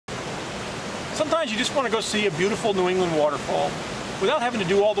Sometimes you just want to go see a beautiful New England waterfall without having to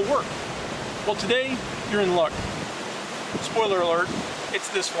do all the work. Well, today you're in luck. Spoiler alert, it's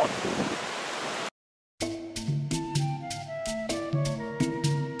this one.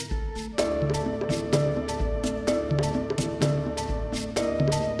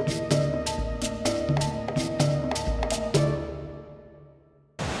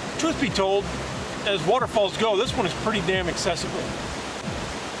 Truth be told, as waterfalls go, this one is pretty damn accessible.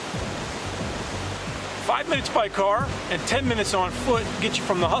 5 minutes by car and 10 minutes on foot get you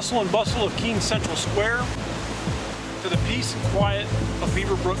from the hustle and bustle of Keene Central Square to the peace and quiet of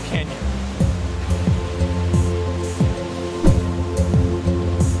Beaver Brook Canyon.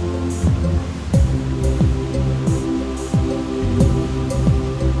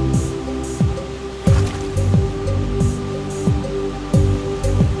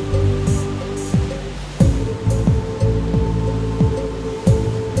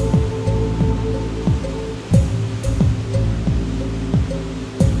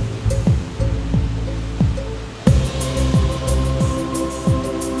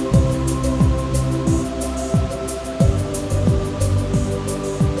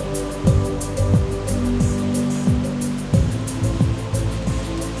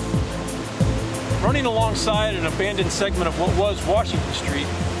 Running alongside an abandoned segment of what was Washington Street,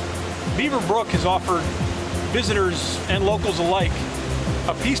 Beaver Brook has offered visitors and locals alike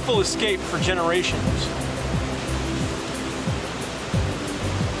a peaceful escape for generations.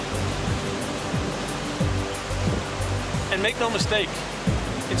 And make no mistake,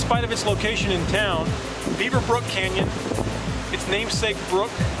 in spite of its location in town, Beaver Brook Canyon, its namesake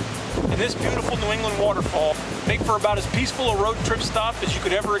brook, and this beautiful New England waterfall make for about as peaceful a road trip stop as you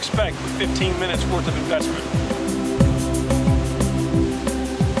could ever expect with 15 minutes worth of investment.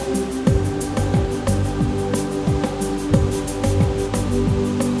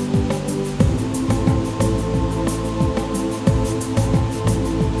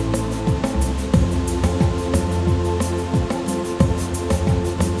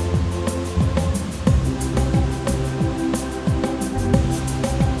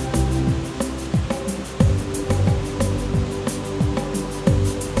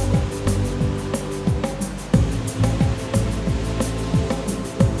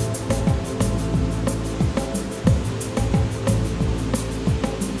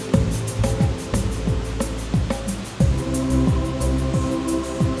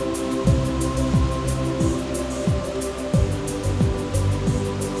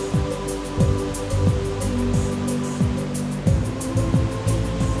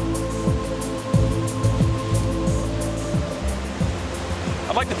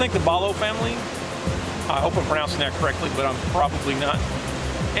 I'd like to thank the Balo family, I hope I'm pronouncing that correctly, but I'm probably not,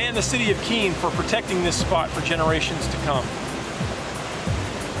 and the city of Keene for protecting this spot for generations to come.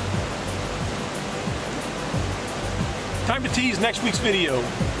 Time to tease next week's video.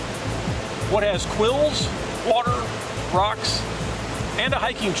 What has quills, water, rocks, and a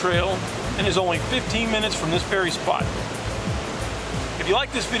hiking trail, and is only 15 minutes from this very spot. If you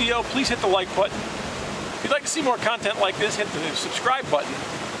like this video, please hit the like button. If you'd like to see more content like this, hit the subscribe button.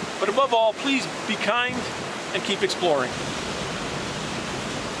 But above all, please be kind and keep exploring.